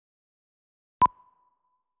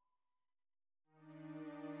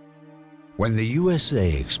When the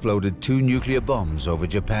USA exploded 2 nuclear bombs over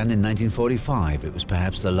Japan in 1945, it was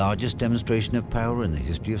perhaps the largest demonstration of power in the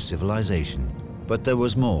history of civilization. But there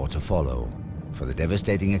was more to follow, for the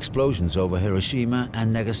devastating explosions over Hiroshima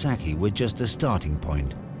and Nagasaki were just the starting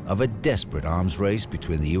point of a desperate arms race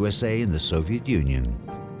between the USA and the Soviet Union.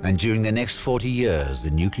 And during the next 40 years, the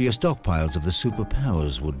nuclear stockpiles of the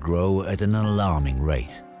superpowers would grow at an alarming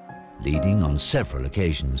rate, leading on several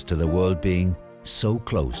occasions to the world being so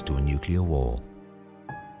close to a nuclear war.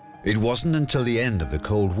 It wasn't until the end of the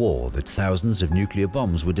Cold War that thousands of nuclear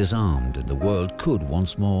bombs were disarmed and the world could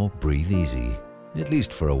once more breathe easy, at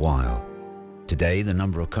least for a while. Today, the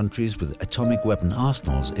number of countries with atomic weapon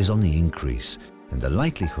arsenals is on the increase, and the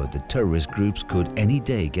likelihood that terrorist groups could any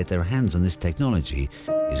day get their hands on this technology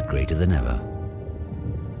is greater than ever.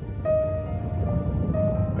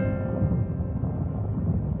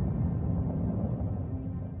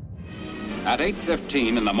 At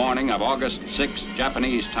 8:15 in the morning of August 6,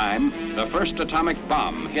 Japanese time, the first atomic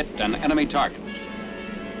bomb hit an enemy target.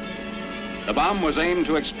 The bomb was aimed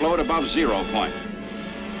to explode above 0 point.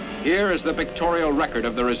 Here is the pictorial record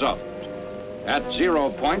of the result. At 0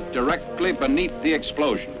 point, directly beneath the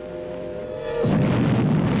explosion.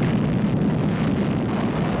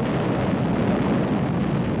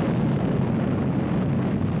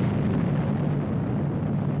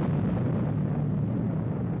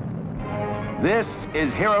 This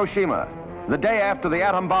is Hiroshima, the day after the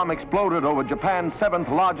atom bomb exploded over Japan's 7th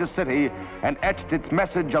largest city and etched its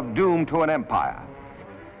message of doom to an empire.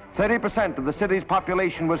 30% of the city's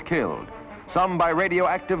population was killed, some by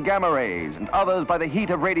radioactive gamma rays and others by the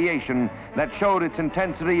heat of radiation that showed its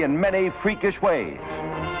intensity in many freakish ways.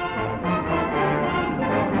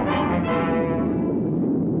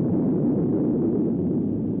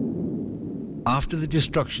 After the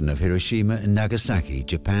destruction of Hiroshima and Nagasaki,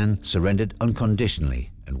 Japan surrendered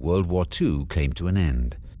unconditionally and World War II came to an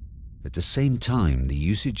end. At the same time, the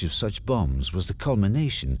usage of such bombs was the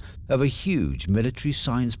culmination of a huge military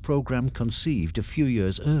science program conceived a few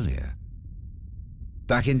years earlier.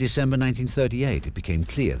 Back in December 1938, it became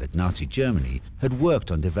clear that Nazi Germany had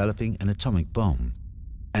worked on developing an atomic bomb.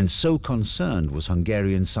 And so concerned was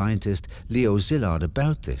Hungarian scientist Leo Szilard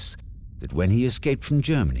about this, that when he escaped from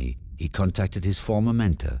Germany, he contacted his former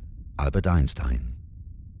mentor, Albert Einstein.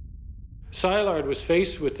 Szilard was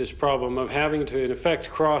faced with this problem of having to, in effect,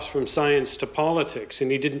 cross from science to politics, and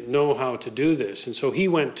he didn't know how to do this. And so he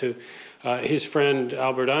went to his friend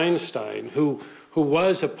Albert Einstein, who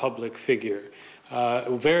was a public figure,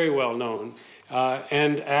 very well known,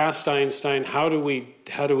 and asked Einstein, how do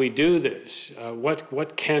we do this?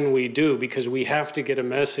 What can we do? Because we have to get a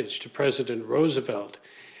message to President Roosevelt.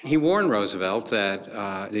 He warned Roosevelt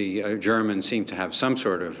that the Germans seemed to have some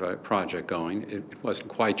sort of project going. It wasn't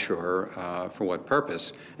quite sure for what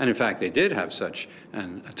purpose. And in fact, they did have such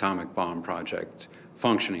an atomic bomb project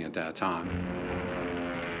functioning at that time.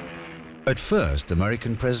 At first,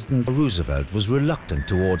 American President Roosevelt was reluctant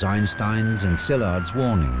towards Einstein's and Szilard's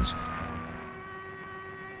warnings.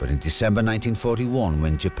 But in December 1941,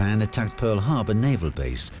 when Japan attacked Pearl Harbor Naval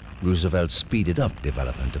Base, Roosevelt speeded up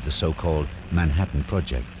development of the so-called Manhattan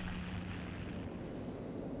Project.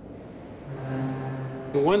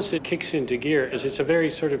 Once it kicks into gear, it's a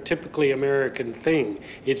very sort of typically American thing.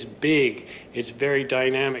 It's big, it's very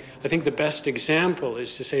dynamic. I think the best example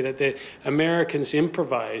is to say that the Americans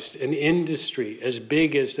improvised an industry as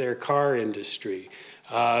big as their car industry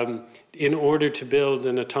in order to build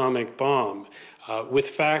an atomic bomb. With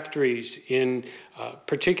factories in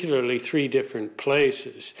particularly 3 different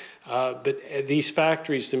places. But these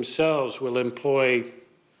factories themselves will employ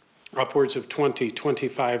upwards of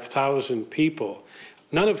 25,000 people,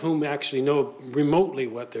 none of whom actually know remotely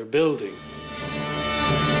what they're building.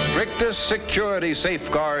 Strictest security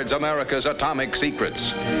safeguards America's atomic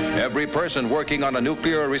secrets. Every person working on a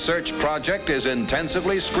nuclear research project is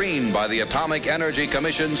intensively screened by the Atomic Energy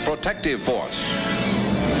Commission's protective force.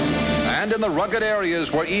 And in the rugged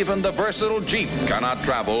areas where even the versatile Jeep cannot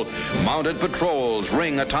travel, mounted patrols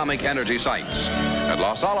ring atomic energy sites. At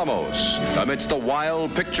Los Alamos, amidst the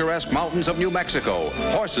wild, picturesque mountains of New Mexico,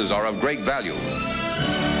 horses are of great value.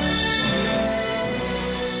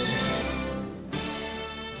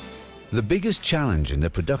 The biggest challenge in the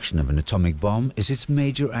production of an atomic bomb is its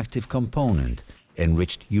major active component,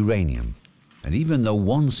 enriched uranium. And even though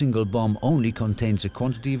one single bomb only contains a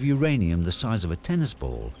quantity of uranium the size of a tennis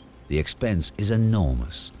ball, the expense is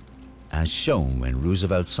enormous, as shown when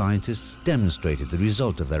Roosevelt scientists demonstrated the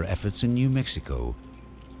result of their efforts in New Mexico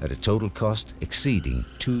at a total cost exceeding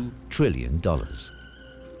 $2 trillion.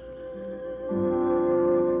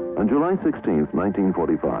 On July 16,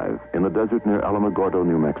 1945, in the desert near Alamogordo,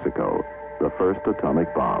 New Mexico, the first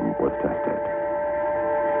atomic bomb was tested.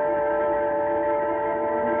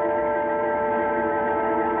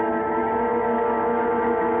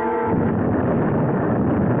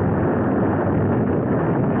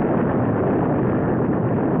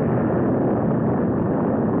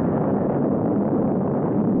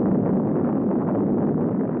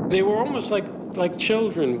 They were almost like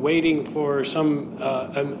children waiting for some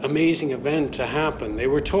amazing event to happen. They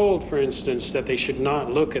were told, for instance, that they should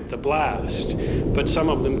not look at the blast, but some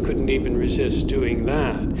of them couldn't even resist doing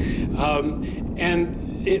that.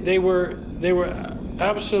 They were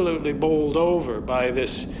absolutely bowled over by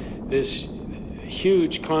this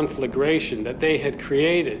huge conflagration that they had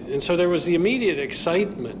created. And so there was the immediate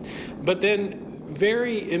excitement, but then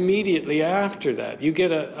very immediately after that, you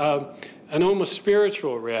get an almost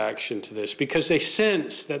spiritual reaction to this, because they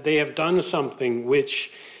sense that they have done something which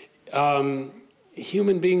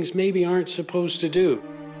human beings maybe aren't supposed to do.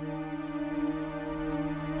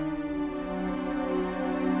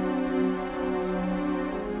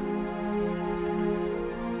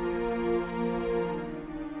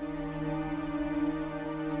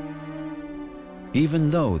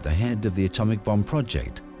 Even though the head of the atomic bomb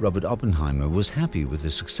project, Robert Oppenheimer, was happy with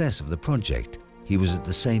the success of the project, he was at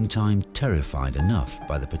the same time terrified enough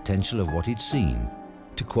by the potential of what he'd seen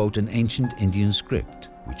to quote an ancient Indian script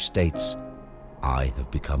which states, "I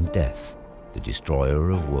have become death, the destroyer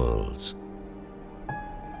of worlds."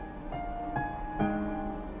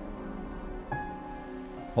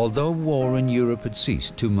 Although war in Europe had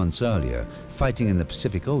ceased 2 months earlier, fighting in the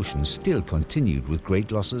Pacific Ocean still continued with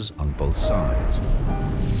great losses on both sides.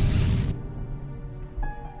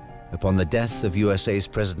 Upon the death of USA's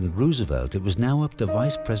President Roosevelt, it was now up to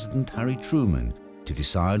Vice President Harry Truman to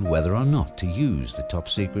decide whether or not to use the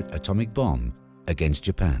top-secret atomic bomb against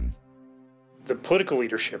Japan. The political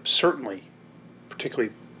leadership, certainly,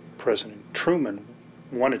 particularly President Truman,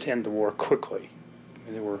 wanted to end the war quickly. I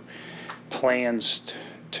mean, there were plans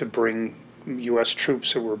to bring U.S.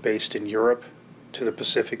 troops that were based in Europe to the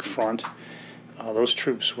Pacific Front. Those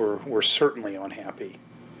troops were certainly unhappy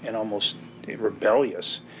and almost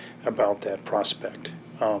rebellious about that prospect.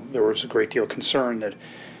 There was a great deal of concern that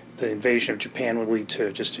the invasion of Japan would lead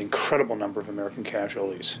to just an incredible number of American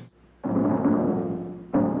casualties.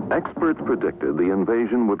 Experts predicted the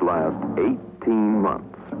invasion would last 18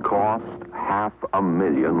 months, cost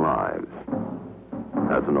 500,000 lives.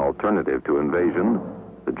 As an alternative to invasion,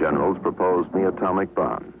 the generals proposed the atomic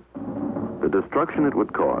bomb. The destruction it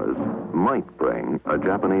would cause might bring a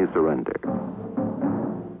Japanese surrender.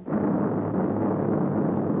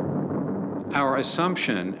 Our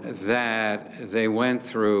assumption that they went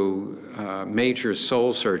through major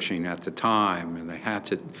soul searching at the time, and they had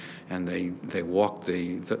to, and they walked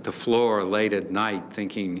the floor late at night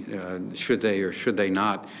thinking should they or should they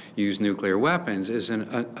not use nuclear weapons, is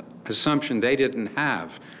an assumption they didn't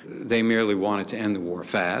have. They merely wanted to end the war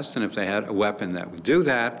fast, and if they had a weapon that would do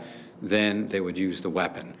that, then they would use the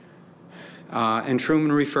weapon. And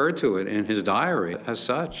Truman referred to it in his diary as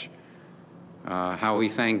such, how he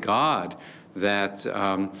thanked God that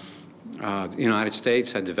the United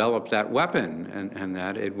States had developed that weapon and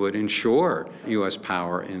that it would ensure U.S.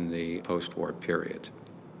 power in the post-war period.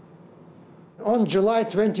 On July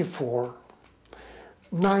 24,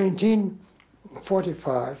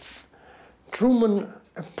 1945, Truman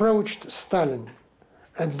approached Stalin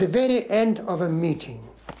at the very end of a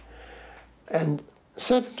meeting and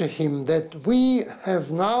said to him that we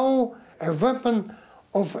have now a weapon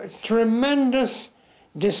of tremendous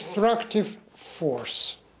destructive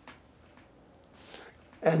force.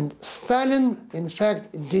 And Stalin, in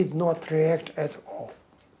fact, did not react at all.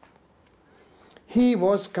 He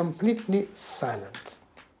was completely silent.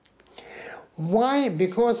 Why?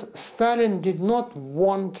 Because Stalin did not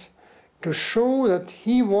want to show that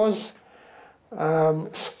he was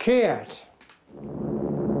scared.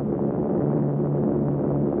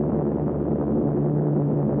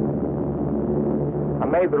 I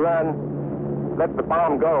made the run, let the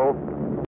bomb go,